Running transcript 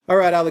All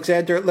right,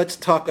 Alexander, let's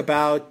talk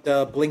about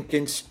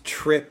Blinken's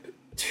trip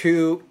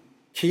to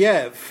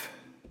Kiev.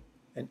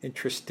 An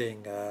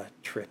interesting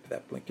trip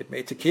that Blinken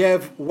made to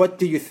Kiev. What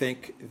do you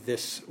think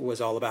this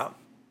was all about?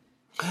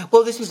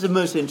 Well, this is the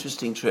most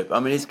interesting trip. I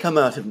mean, it's come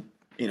out of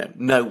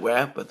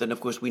nowhere, but then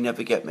of course we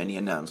never get many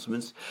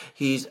announcements.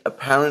 He's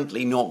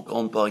apparently not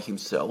gone by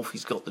himself.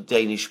 He's got the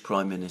Danish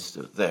Prime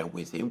Minister there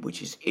with him,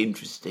 which is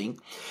interesting.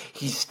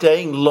 He's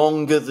staying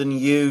longer than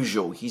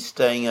usual. He's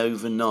staying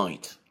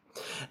overnight.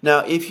 Now,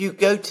 if you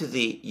go to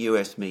the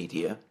US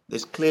media,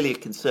 there's clearly a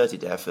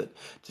concerted effort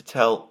to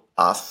tell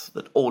us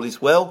that all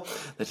is well,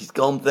 that he's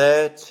gone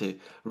there to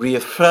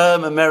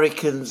reaffirm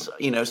Americans,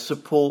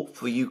 support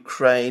for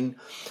Ukraine.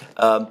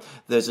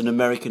 There's an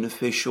American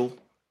official,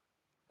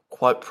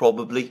 quite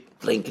probably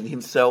Blinken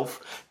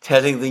himself,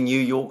 telling the New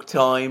York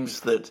Times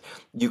that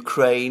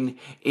Ukraine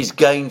is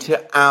going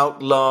to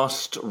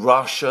outlast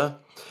Russia.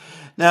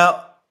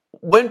 Now,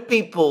 when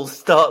people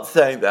start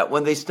saying that,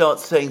 when they start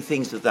saying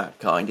things of that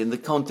kind in the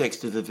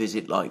context of a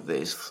visit like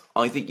this,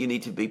 I think you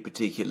need to be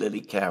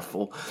particularly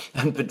careful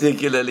and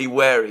particularly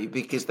wary,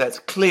 because that's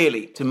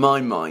clearly, to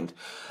my mind,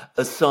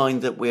 a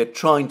sign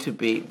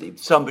that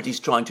somebody's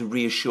trying to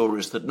reassure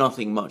us that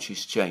nothing much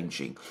is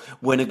changing,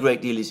 when a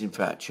great deal is in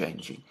fact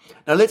changing.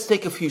 Now, let's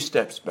take a few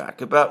steps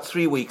back. About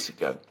 3 weeks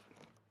ago,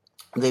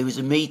 there was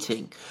a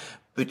meeting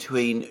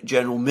between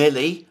General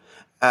Milley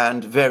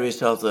and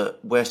various other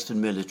Western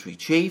military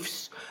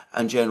chiefs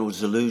and General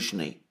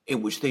Zaluzhny,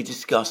 in which they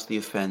discussed the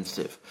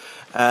offensive.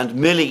 And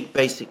Milley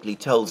basically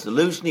told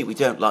Zaluzhny, we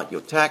don't like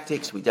your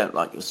tactics, we don't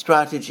like your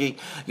strategy,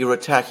 you're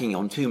attacking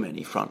on too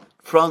many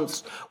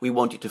fronts. We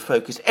want you to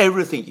focus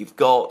everything you've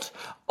got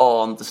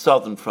on the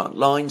southern front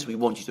lines. We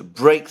want you to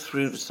break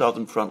through the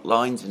southern front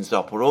lines in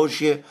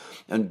Zaporozhye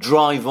and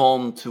drive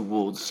on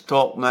towards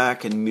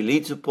Tokmak and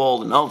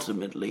Melitopol and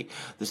ultimately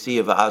the Sea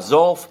of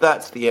Azov.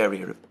 That's the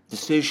area of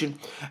decision.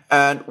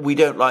 And we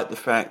don't like the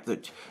fact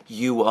that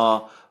you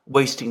are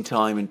wasting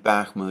time in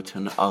Bakhmut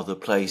and other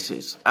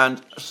places.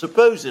 And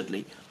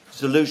supposedly,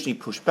 Zaluzhny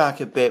pushed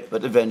back a bit,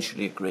 but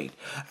eventually agreed.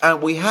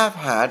 And we have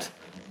had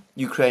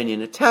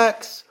Ukrainian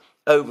attacks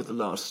over the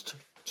last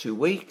 2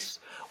 weeks.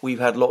 We've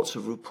had lots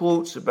of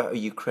reports about a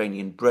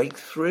Ukrainian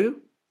breakthrough,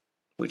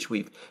 which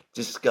we've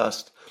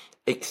discussed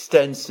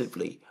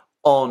extensively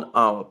on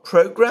our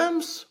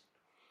programs.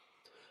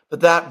 But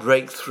that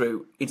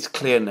breakthrough, it's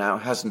clear now,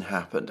 hasn't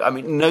happened. I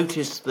mean,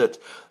 notice that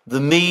the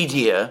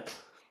media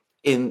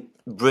in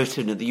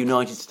Britain and the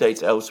United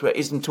States elsewhere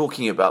isn't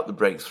talking about the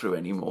breakthrough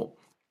anymore.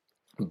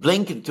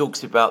 Blinken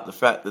talks about the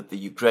fact that the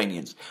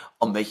Ukrainians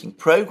are making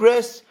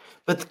progress,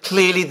 but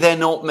clearly they're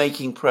not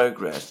making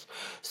progress.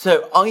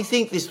 So I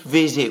think this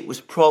visit was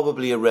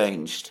probably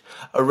arranged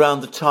around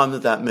the time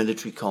of that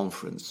military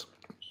conference.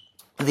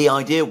 The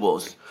idea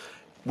was,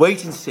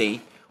 wait and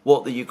see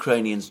what the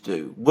Ukrainians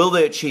do. Will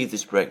they achieve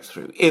this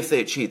breakthrough? If they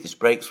achieve this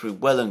breakthrough,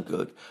 well and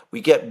good.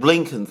 We get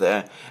Blinken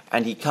there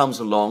and he comes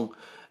along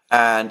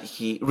and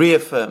he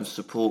reaffirms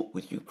support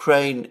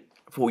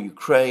for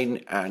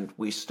Ukraine, and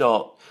we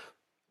start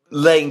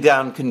laying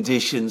down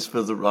conditions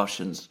for the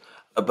Russians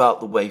about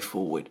the way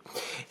forward.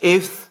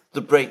 If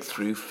the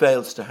breakthrough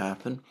fails to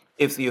happen,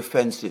 if the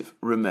offensive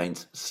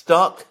remains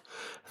stuck,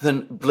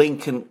 then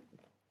Blinken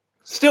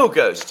still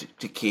goes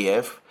to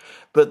Kiev,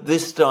 but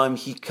this time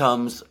he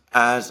comes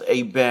as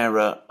a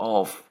bearer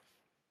of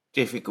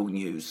difficult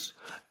news.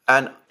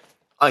 And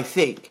I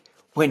think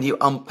when you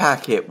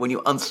unpack it, when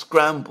you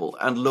unscramble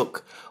and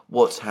look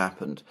what's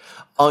happened,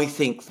 I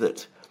think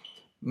that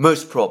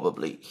most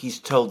probably he's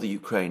told the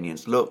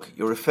Ukrainians, look,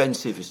 your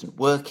offensive isn't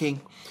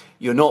working,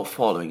 you're not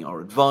following our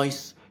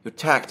advice, your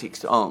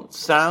tactics aren't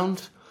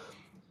sound.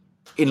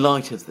 In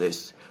light of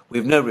this, we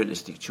have no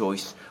realistic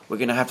choice. We're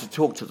going to have to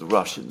talk to the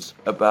Russians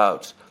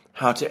about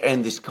how to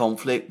end this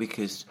conflict,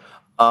 because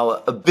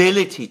our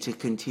ability to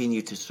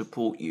continue to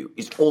support you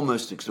is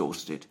almost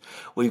exhausted.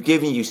 We've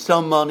given you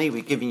some money,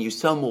 we've given you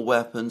some more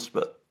weapons,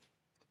 but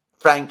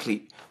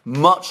frankly,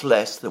 much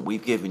less than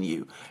we've given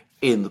you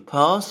in the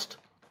past.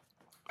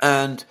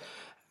 And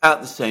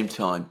at the same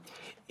time,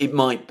 you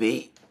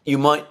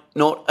might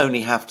not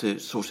only have to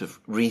sort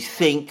of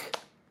rethink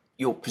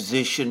your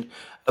position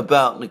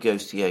about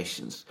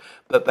negotiations,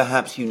 but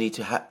perhaps you need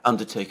to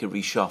undertake a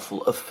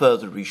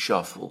further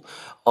reshuffle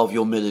of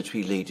your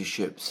military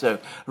leadership. So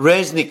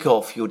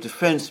Reznikov, your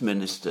defense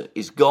minister,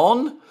 is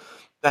gone.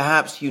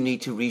 Perhaps you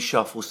need to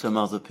reshuffle some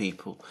other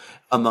people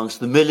amongst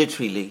the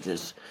military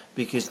leaders,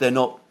 because they're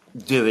not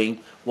doing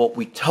what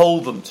we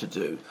told them to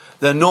do.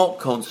 They're not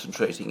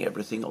concentrating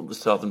everything on the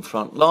southern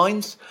front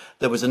lines.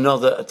 There was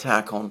another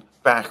attack on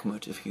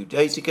Bakhmut a few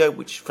days ago,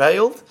 which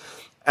failed.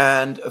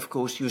 And, of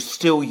course, you're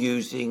still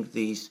using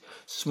these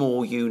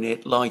small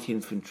unit light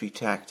infantry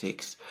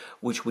tactics,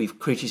 which we've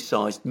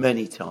criticised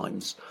many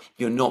times.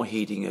 You're not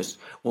heeding us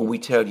when we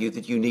tell you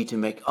that you need to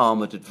make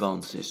armoured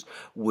advances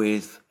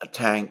with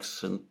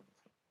tanks and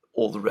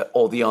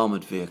all the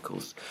armoured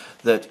vehicles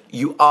that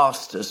you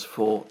asked us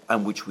for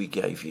and which we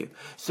gave you.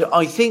 So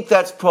I think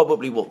that's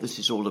probably what this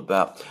is all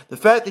about. The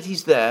fact that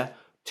he's there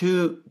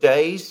 2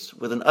 days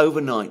with an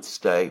overnight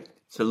stay.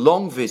 It's a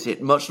long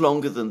visit, much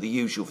longer than the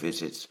usual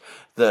visits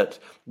that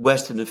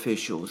Western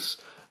officials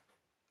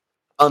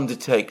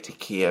undertake to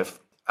Kiev.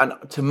 And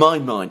to my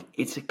mind,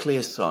 it's a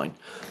clear sign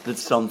that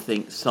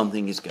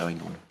something is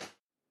going on.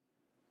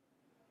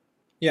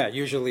 Yeah,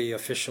 usually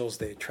officials,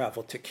 they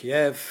travel to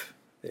Kiev,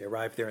 they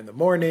arrive there in the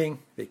morning,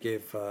 they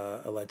give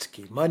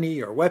Zelensky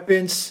money or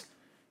weapons.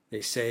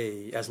 They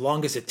say, as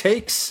long as it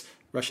takes,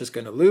 Russia's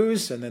going to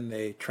lose, and then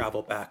they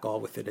travel back all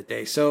within a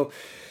day. So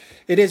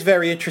it is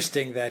very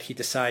interesting that he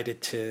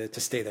decided to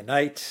stay the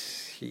night.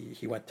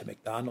 He went to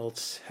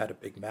McDonald's, had a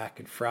Big Mac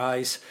and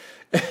fries,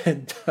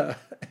 and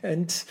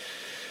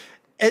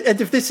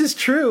if this is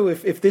true,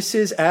 if this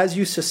is as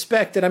you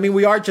suspect, and I mean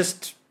we are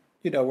just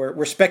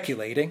we're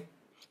speculating.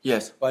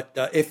 Yes. But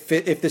if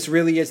this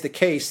really is the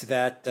case,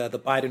 that the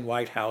Biden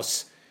White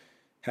House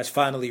has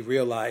finally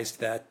realized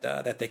that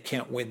they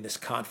can't win this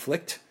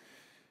conflict,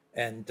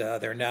 and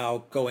they're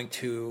now going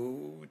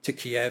to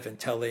Kiev and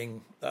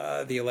telling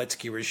the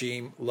Zelensky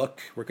regime,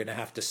 look, we're going to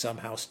have to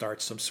somehow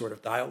start some sort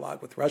of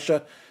dialogue with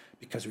Russia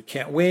because we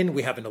can't win.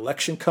 We have an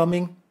election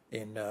coming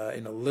in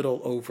a little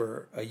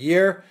over a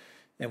year,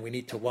 and we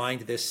need to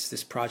wind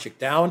this project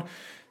down.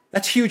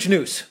 That's huge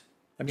news.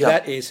 I mean,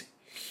 That is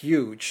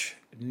huge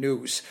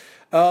news.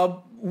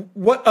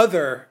 What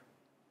other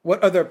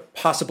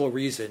possible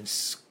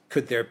reasons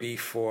could there be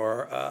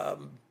for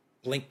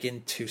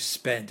Blinken to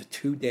spend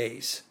 2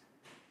 days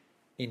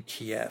in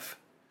Kiev?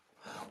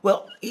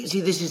 Well, you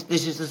see, this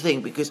is the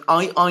thing, because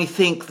I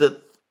think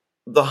that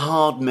the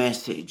hard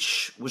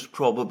message was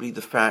probably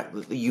the fact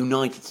that the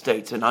United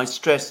States, and I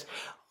stress,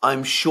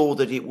 I'm sure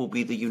that it will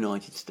be the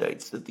United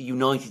States, that the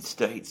United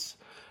States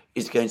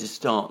is going to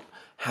start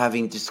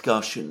having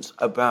discussions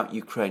about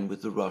Ukraine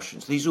with the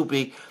Russians. These will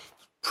be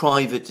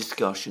private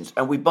discussions.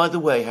 And we, by the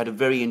way, had a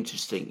very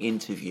interesting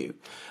interview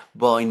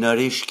by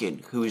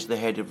Narishkin, who is the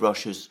head of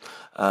Russia's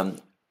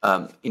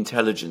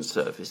intelligence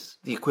service,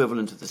 the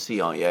equivalent of the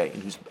CIA,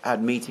 and who's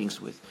had meetings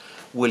with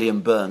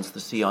William Burns, the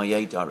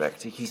CIA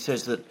director. He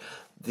says that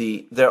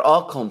there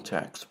are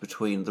contacts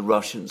between the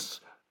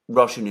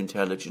Russian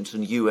intelligence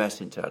and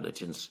US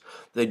intelligence.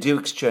 They do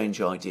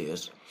exchange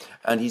ideas.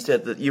 And he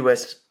said that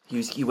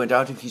he went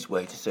out of his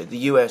way to say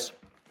the US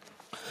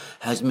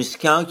has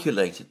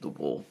miscalculated the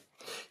war.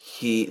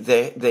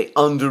 They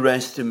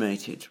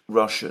underestimated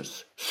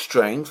Russia's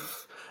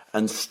strength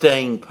and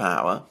staying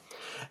power.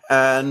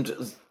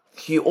 And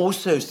he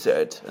also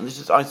said, and this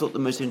is, I thought, the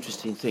most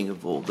interesting thing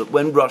of all, that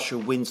when Russia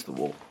wins the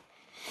war,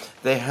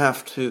 they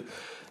have to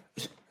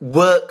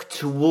work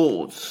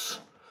towards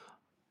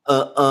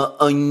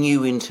a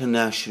new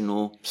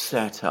international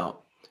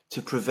setup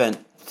to prevent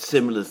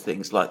similar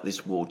things like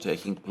this war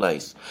taking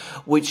place,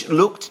 which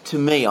looked to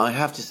me, I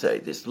have to say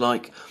this,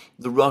 like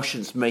the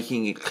Russians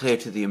making it clear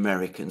to the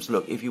Americans,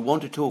 look, if you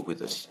want to talk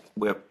with us,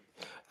 we're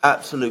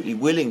absolutely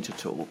willing to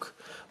talk,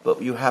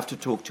 but you have to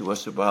talk to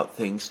us about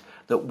things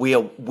that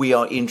we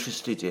are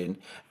interested in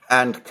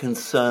and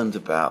concerned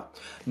about,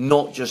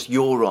 not just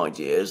your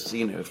ideas,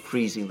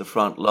 freezing the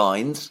front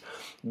lines,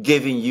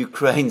 giving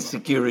Ukraine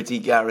security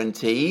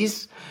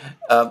guarantees,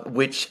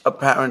 which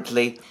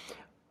apparently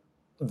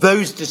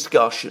those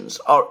discussions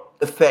are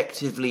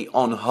effectively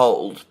on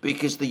hold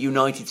because the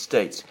United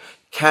States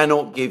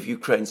cannot give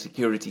Ukraine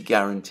security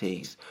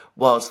guarantees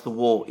whilst the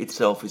war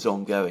itself is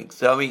ongoing.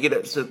 So, I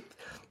mean, so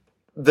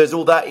there's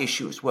all that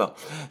issue as well.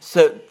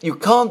 So you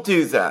can't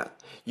do that.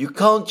 You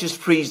can't just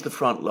freeze the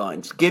front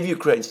lines, give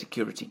Ukraine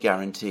security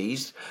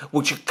guarantees,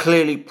 which are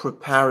clearly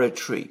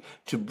preparatory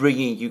to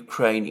bringing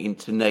Ukraine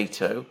into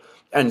NATO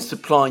and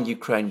supplying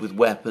Ukraine with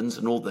weapons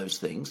and all those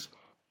things,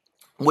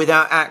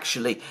 without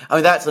actually, I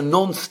mean, that's a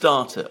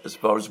non-starter as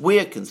far as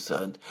we're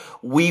concerned.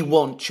 We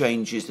want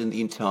changes in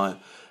the entire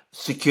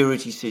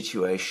security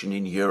situation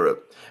in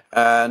Europe,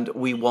 and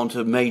we want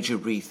a major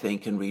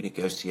rethink and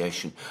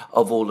renegotiation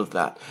of all of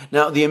that.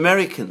 Now, the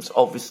Americans,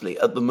 obviously,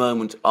 at the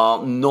moment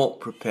are not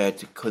prepared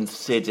to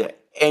consider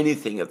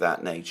anything of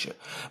that nature.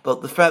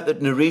 But the fact that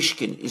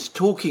Narishkin is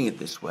talking it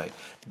this way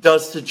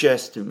does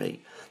suggest to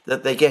me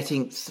that they're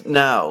getting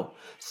now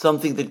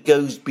something that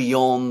goes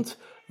beyond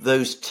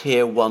those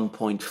tier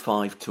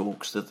 1.5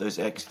 talks that those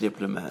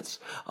ex-diplomats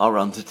are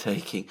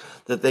undertaking,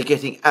 that they're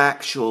getting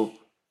actual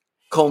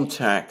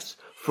contacts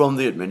from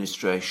the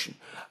administration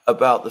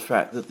about the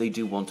fact that they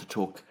do want to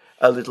talk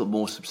a little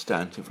more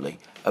substantively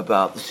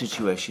about the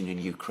situation in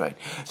Ukraine.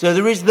 So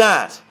there is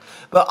that.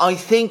 But I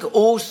think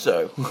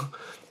also,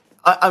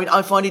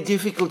 I find it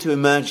difficult to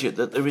imagine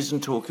that there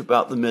isn't talk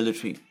about the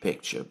military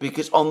picture,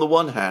 because on the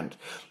one hand,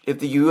 if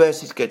the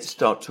US is going to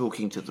start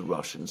talking to the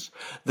Russians,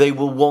 they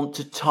will want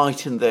to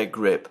tighten their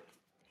grip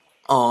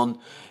on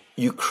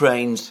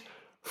Ukraine's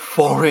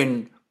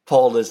foreign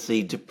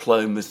policy,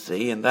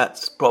 diplomacy, and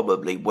that's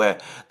probably where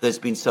there's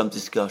been some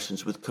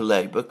discussions with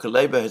Kuleba.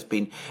 Kuleba has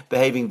been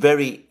behaving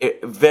very,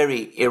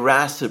 very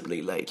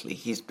irascibly lately.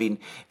 He's been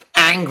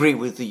angry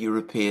with the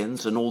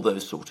Europeans and all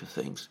those sort of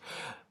things.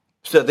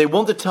 So they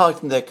want to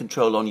tighten their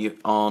control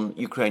on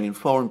Ukrainian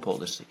foreign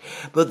policy,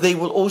 but they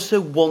will also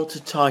want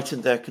to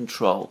tighten their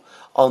control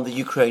on the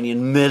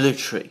Ukrainian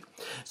military.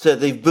 So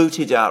they've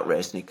booted out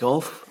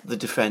Reznikov, the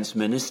defense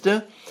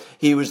minister.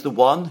 He was the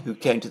one who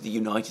came to the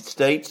United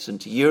States and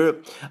to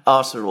Europe,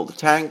 asked for all the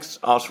tanks,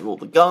 asked for all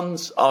the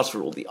guns, asked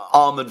for all the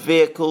armoured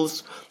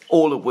vehicles,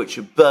 all of which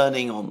are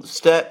burning on the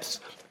steppes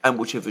and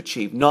which have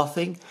achieved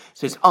nothing.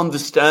 So it's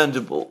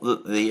understandable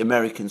that the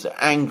Americans are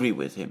angry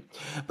with him.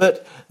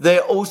 But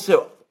they're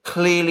also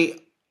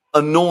clearly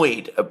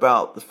annoyed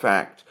about the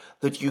fact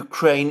that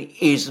Ukraine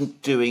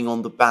isn't doing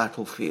on the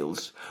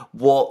battlefields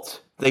what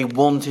they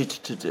wanted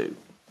to do.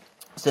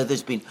 So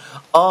there's been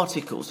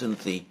articles in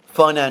the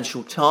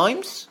Financial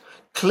Times,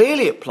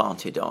 clearly a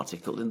planted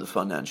article in the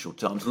Financial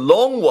Times,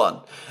 long one.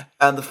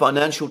 And the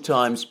Financial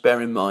Times,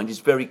 bear in mind, is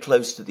very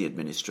close to the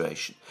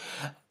administration.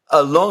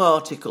 A long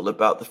article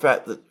about the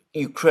fact that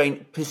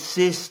Ukraine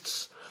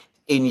persists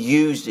in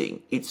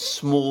using its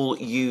small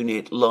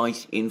unit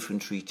light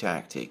infantry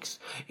tactics.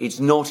 It's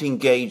not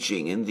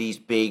engaging in these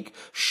big,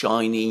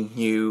 shiny,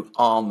 new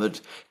armoured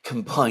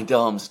combined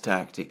arms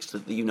tactics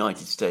that the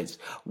United States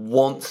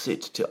wants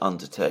it to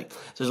undertake. So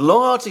there's a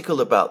long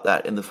article about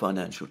that in the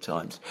Financial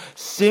Times.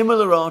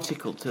 Similar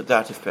article to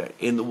that effect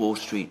in the Wall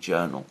Street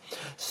Journal.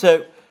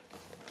 So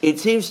it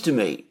seems to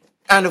me,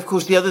 and of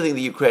course the other thing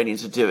the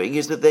Ukrainians are doing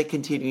is that they're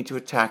continuing to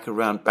attack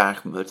around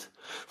Bakhmut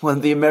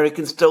when the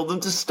Americans told them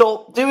to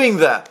stop doing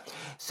that.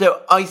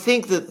 So I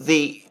think that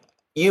the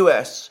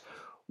US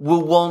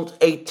will want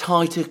a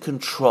tighter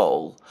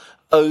control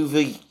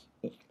over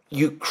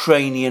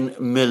Ukrainian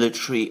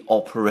military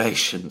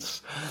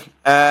operations.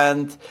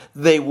 And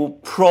they will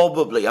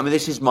probably, I mean,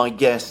 this is my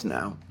guess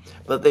now,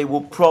 but they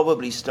will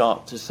probably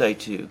start to say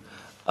to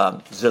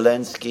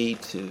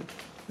Zelensky, to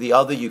the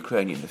other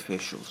Ukrainian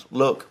officials,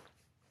 look,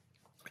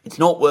 it's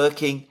not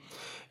working.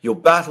 Your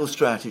battle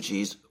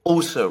strategy is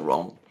also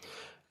wrong.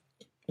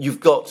 You've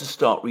got to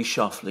start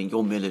reshuffling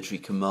your military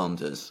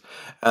commanders.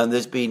 And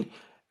there's been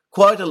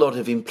quite a lot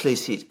of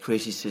implicit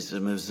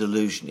criticism of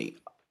Zelensky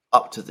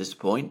up to this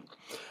point.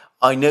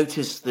 I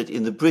noticed that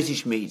in the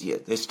British media,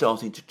 they're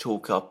starting to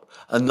talk up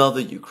another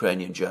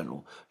Ukrainian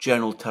general,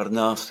 General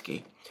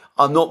Tarnavsky.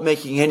 I'm not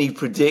making any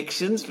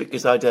predictions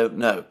because I don't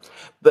know.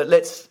 But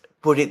let's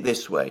put it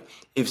this way.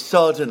 If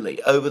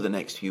suddenly, over the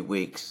next few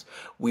weeks,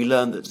 we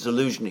learn that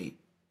Zelensky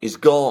is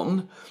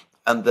gone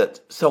and that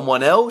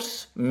someone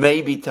else,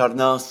 maybe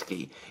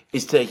Tarnavsky,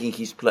 is taking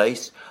his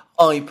place,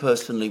 I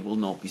personally will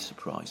not be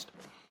surprised.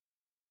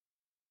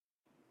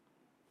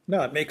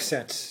 No, it makes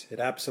sense. It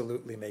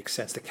absolutely makes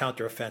sense. The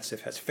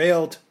counteroffensive has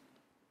failed.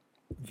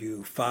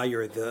 You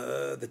fire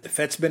the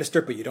defense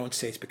minister, but you don't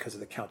say it's because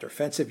of the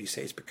counteroffensive. You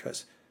say it's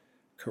because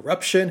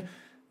corruption.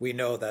 We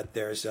know that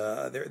there's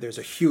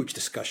a huge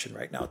discussion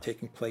right now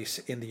taking place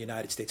in the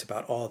United States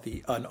about all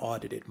the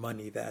unaudited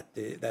money that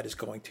is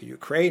going to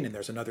Ukraine, and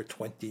there's another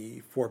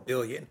 $24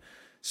 billion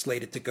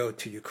slated to go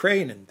to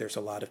Ukraine, and there's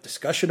a lot of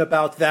discussion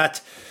about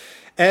that,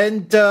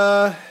 and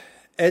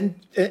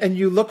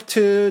you look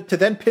to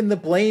then pin the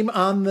blame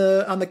on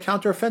the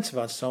counteroffensive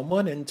on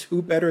someone, and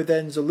who better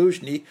than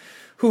Zelensky,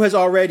 who has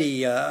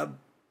already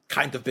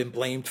kind of been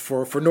blamed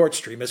for Nord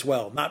Stream as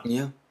well.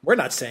 We're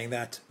not saying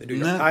that. The New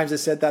York Times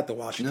has said that. The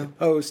Washington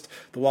Post,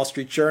 the Wall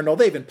Street Journal,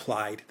 they've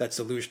implied that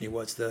Zelensky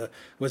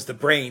was the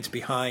brains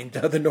behind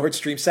the Nord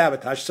Stream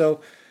sabotage.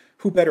 So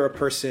who better a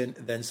person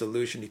than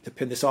Zelensky to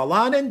pin this all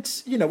on? And,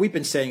 we've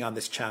been saying on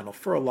this channel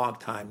for a long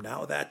time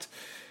now that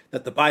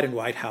the Biden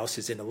White House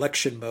is in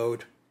election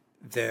mode.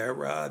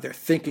 They're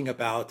thinking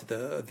about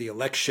the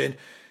election.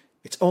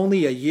 It's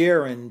only a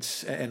year and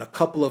a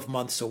couple of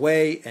months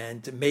away,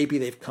 and maybe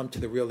they've come to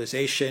the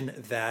realization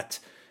that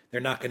they're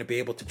not going to be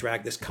able to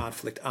drag this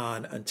conflict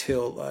on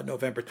until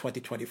November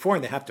 2024,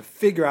 and they have to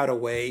figure out a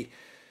way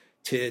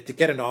to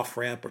get an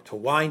off-ramp or to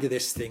wind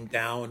this thing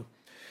down.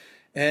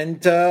 And,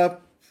 they're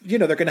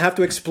going to have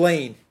to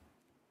explain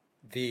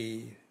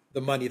the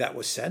money that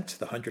was sent,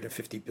 the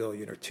 150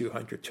 billion or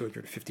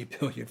 250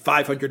 billion,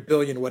 500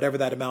 billion, whatever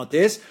that amount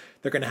is.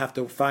 They're going to have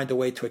to find a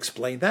way to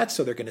explain that.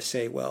 So they're going to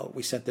say, well,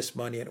 we sent this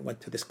money and it went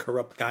to this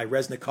corrupt guy,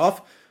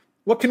 Reznikov.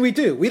 What can we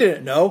do? We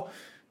didn't know.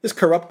 This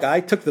corrupt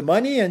guy took the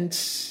money and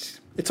it's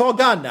all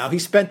gone now. He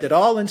spent it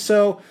all. And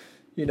so,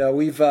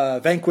 we've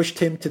vanquished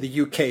him to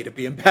the UK to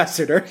be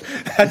ambassador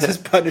as his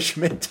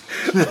punishment.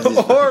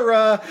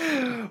 or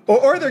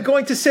they're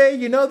going to say,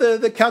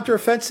 the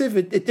counteroffensive,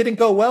 it didn't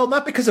go well,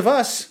 not because of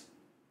us.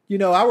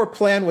 Our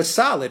plan was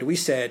solid. We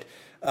said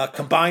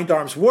combined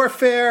arms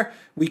warfare.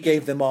 We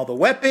gave them all the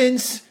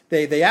weapons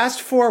they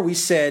asked for. We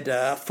said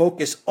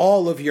focus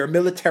all of your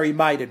military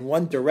might in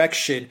one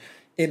direction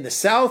in the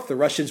south. The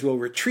Russians will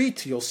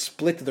retreat. You'll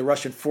split the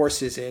Russian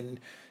forces in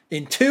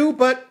two.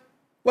 But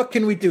what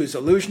can we do?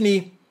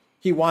 Zelensky,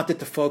 he wanted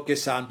to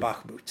focus on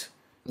Bakhmut.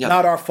 Yeah.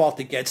 Not our fault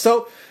again.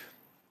 So,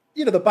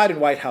 the Biden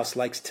White House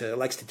likes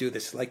to do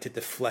this, like to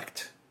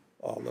deflect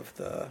all of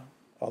the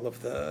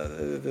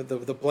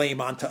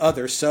blame onto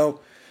others. So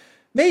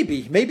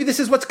maybe this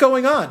is what's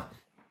going on.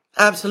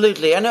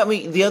 Absolutely. And I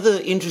mean, the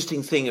other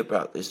interesting thing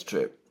about this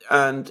trip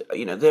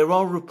there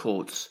are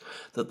reports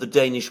that the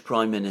Danish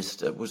Prime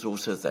Minister was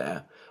also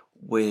there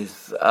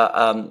with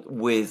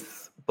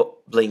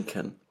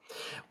Blinken,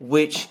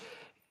 which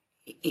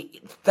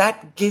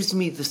that gives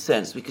me the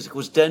sense, because of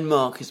course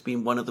Denmark has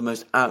been one of the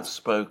most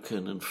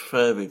outspoken and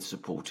fervid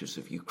supporters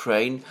of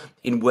Ukraine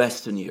in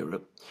Western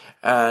Europe,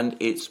 and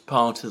it's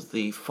part of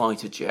the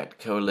fighter jet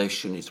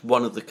coalition. It's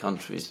one of the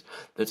countries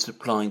that's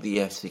supplying the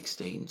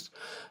F-16s.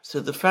 So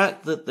the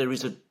fact that there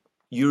is a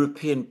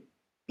European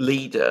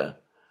leader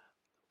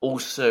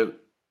also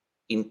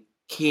in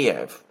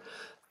Kiev,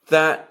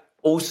 that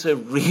also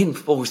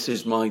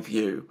reinforces my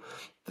view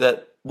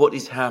that what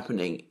is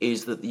happening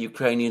is that the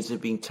Ukrainians are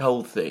being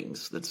told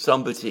things that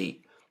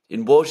somebody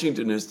in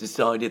Washington has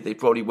decided they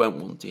probably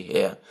won't want to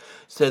hear.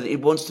 So that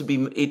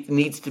it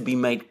needs to be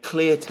made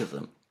clear to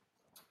them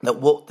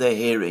that what they're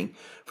hearing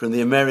from the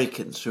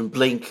Americans, from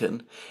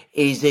Blinken,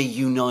 is a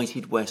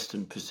united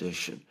Western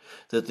position,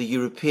 that the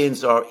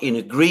Europeans are in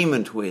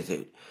agreement with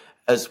it,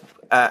 as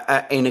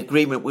in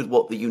agreement with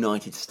what the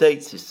United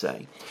States is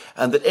saying,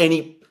 and that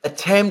any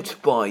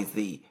attempt by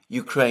the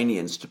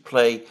Ukrainians to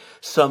play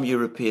some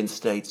European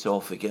states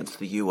off against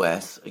the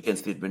US,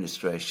 against the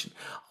administration,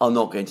 are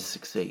not going to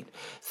succeed.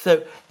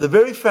 So the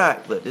very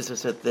fact that, as I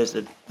said,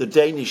 the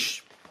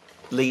Danish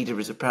leader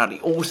is apparently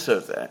also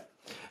there,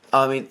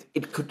 I mean,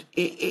 it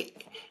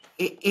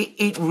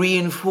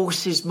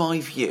reinforces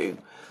my view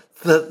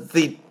that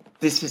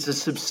this is a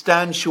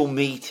substantial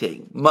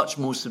meeting, much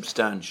more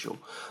substantial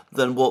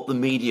than what the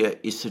media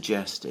is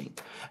suggesting,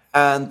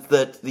 and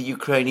that the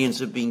Ukrainians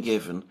have been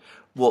given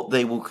what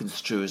they will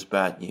construe as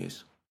bad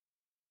news.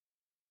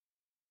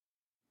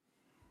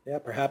 Yeah,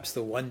 perhaps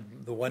the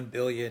 $1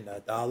 billion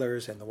and the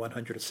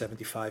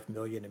 $175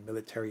 million in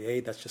military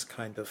aid, that's just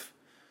kind of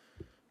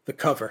the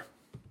cover.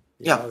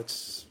 You know,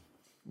 it's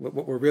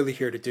what we're really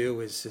here to do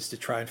is to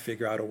try and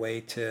figure out a way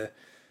to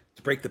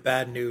break the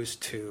bad news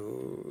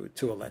to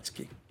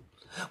Zelensky.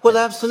 Well,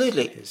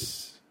 absolutely.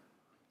 His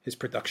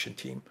production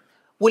team.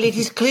 Well, it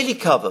is clearly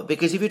cover,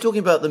 because if you're talking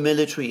about the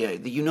military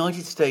aid, the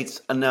United States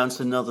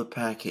announced another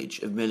package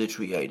of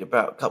military aid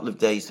about a couple of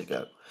days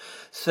ago.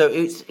 So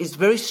it's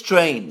very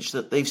strange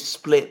that they've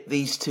split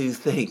these two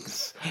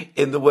things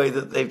in the way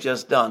that they've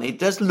just done. It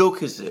does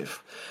look as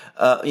if,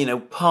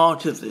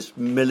 part of this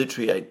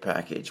military aid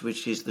package,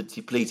 which is the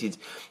depleted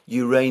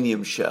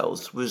uranium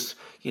shells, was,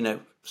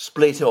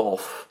 split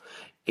off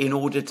in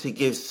order to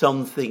give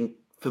something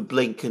for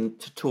Blinken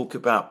to talk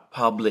about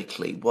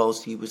publicly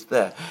whilst he was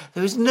there.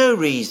 There is no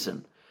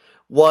reason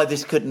why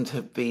this couldn't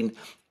have been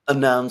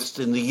announced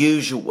in the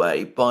usual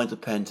way by the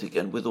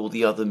Pentagon with all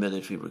the other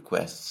military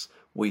requests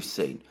we've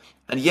seen.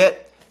 And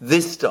yet,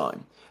 this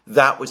time,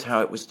 that was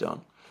how it was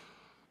done.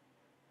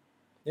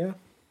 Yeah.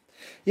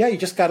 Yeah, you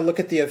just got to look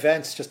at the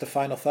events. Just a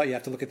final thought, you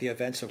have to look at the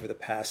events over the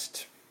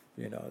past,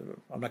 I'm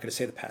not going to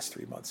say the past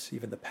 3 months,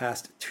 even the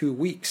past 2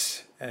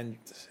 weeks. And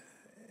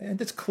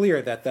it's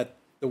clear that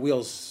the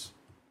wheels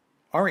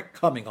aren't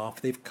coming off,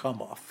 they've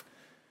come off.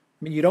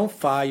 I mean, you don't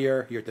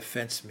fire your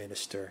defense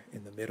minister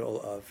in the middle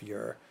of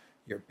your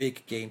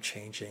big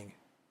game-changing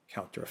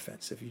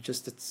counteroffensive. You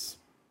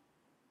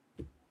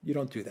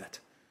don't do that.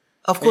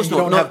 Of course not.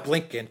 You don't have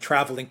Blinken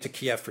traveling to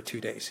Kiev for 2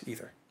 days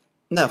either.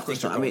 No, of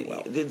course not. I mean,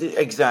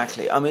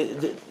 exactly. I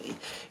mean,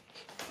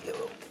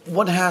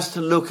 one has to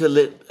look a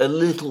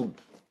little.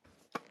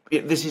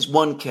 This is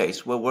one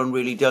case where one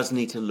really does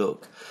need to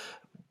look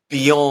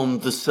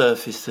beyond the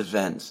surface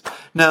events.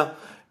 Now,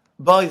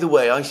 by the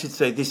way, I should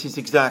say this is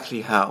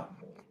exactly how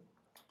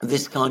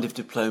this kind of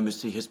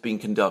diplomacy has been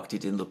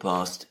conducted in the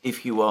past.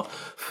 If you are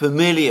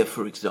familiar,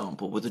 for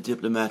example, with the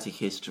diplomatic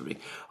history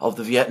of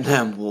the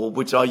Vietnam War,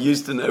 which I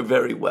used to know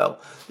very well,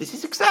 this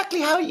is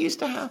exactly how it used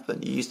to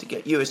happen. You used to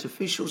get US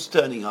officials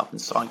turning up in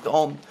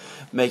Saigon,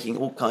 making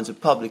all kinds of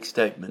public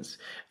statements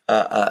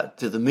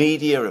to the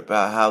media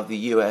about how the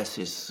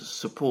US's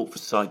support for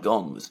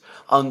Saigon was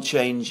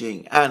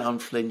unchanging and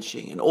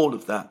unflinching and all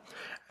of that.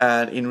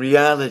 And in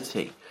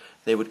reality,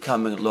 they would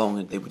come along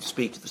and they would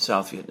speak to the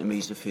South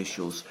Vietnamese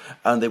officials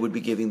and they would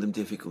be giving them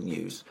difficult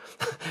news,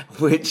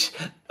 which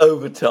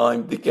over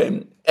time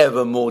became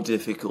ever more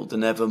difficult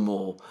and ever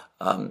more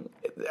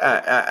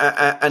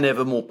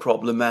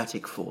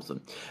problematic for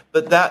them.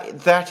 But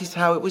that is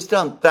how it was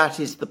done. That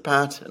is the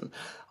pattern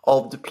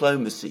of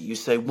diplomacy. You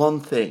say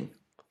one thing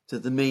to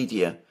the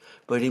media,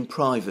 but in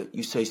private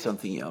you say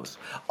something else.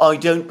 I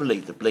don't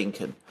believe that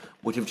Blinken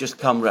would have just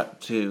come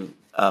to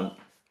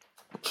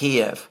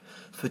Kiev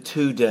for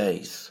 2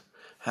 days,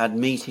 had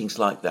meetings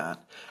like that,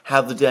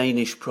 have the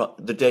Danish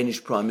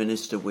Prime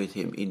Minister with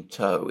him in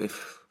tow,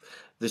 if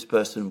this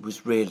person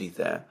was really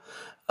there,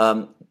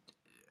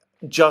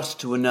 just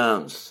to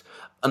announce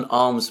an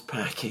arms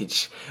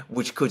package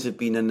which could have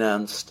been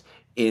announced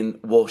in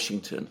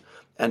Washington,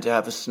 and to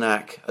have a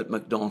snack at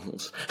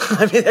McDonald's.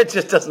 I mean, that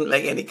just doesn't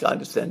make any kind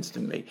of sense to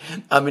me.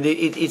 I mean,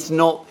 it's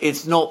not.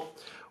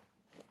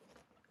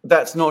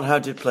 That's not how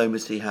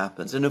diplomacy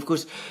happens. And of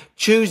course,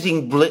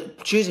 choosing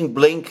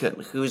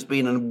Blinken, who has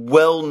been a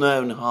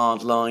well-known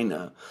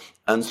hardliner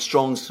and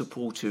strong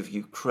support of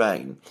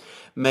Ukraine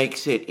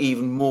makes it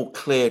even more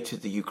clear to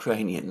the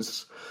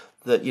Ukrainians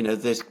that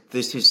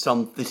this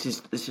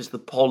is the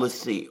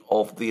policy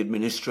of the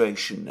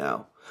administration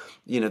now.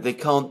 They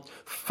can't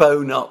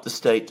phone up the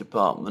State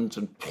Department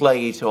and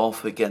play it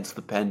off against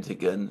the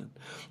Pentagon,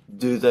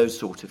 do those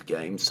sort of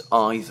games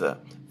either.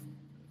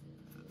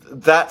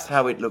 That's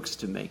how it looks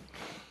to me.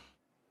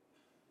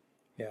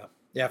 Yeah.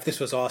 If this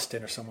was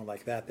Austin or someone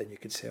like that, then you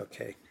could say,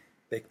 okay,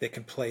 they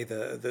can play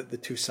the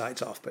two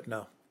sides off. But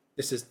no,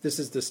 this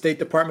is the State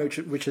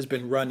Department which has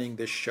been running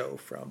this show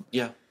from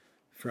the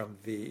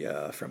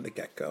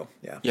get-go.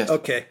 Yeah. Yes.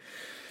 Okay.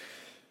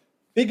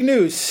 Big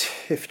news,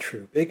 if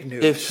true. Big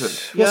news. If true.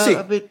 We'll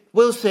see.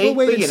 We'll see. We'll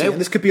wait and see.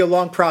 And this could be a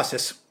long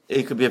process.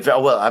 It could be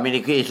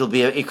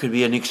it could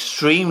be an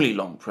extremely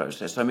long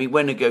process. I mean,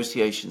 when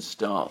negotiations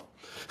start,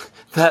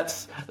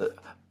 that's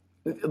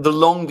the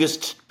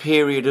longest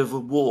period of a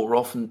war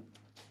often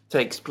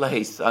takes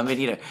place. I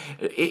mean,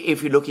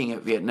 if you're looking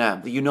at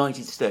Vietnam, the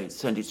United States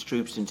sent its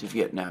troops into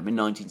Vietnam in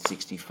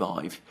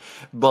 1965.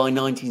 By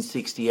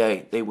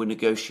 1968, they were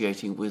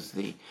negotiating with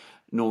the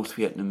North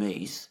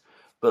Vietnamese,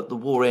 but the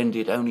war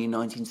ended only in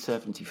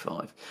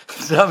 1975.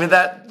 So, I mean,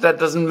 that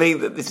doesn't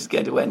mean that this is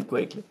going to end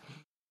quickly.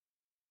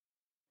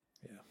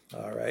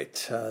 All right.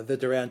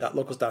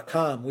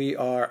 TheDuran.locals.com. We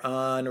are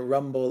on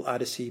Rumble,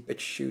 Odyssey,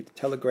 BitChute,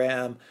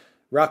 Telegram,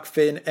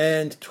 Rockfin,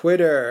 and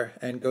Twitter.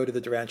 And go to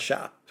the Duran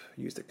shop.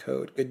 Use the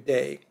code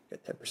GOODDAY.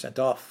 Get 10%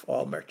 off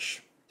all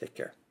merch. Take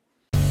care.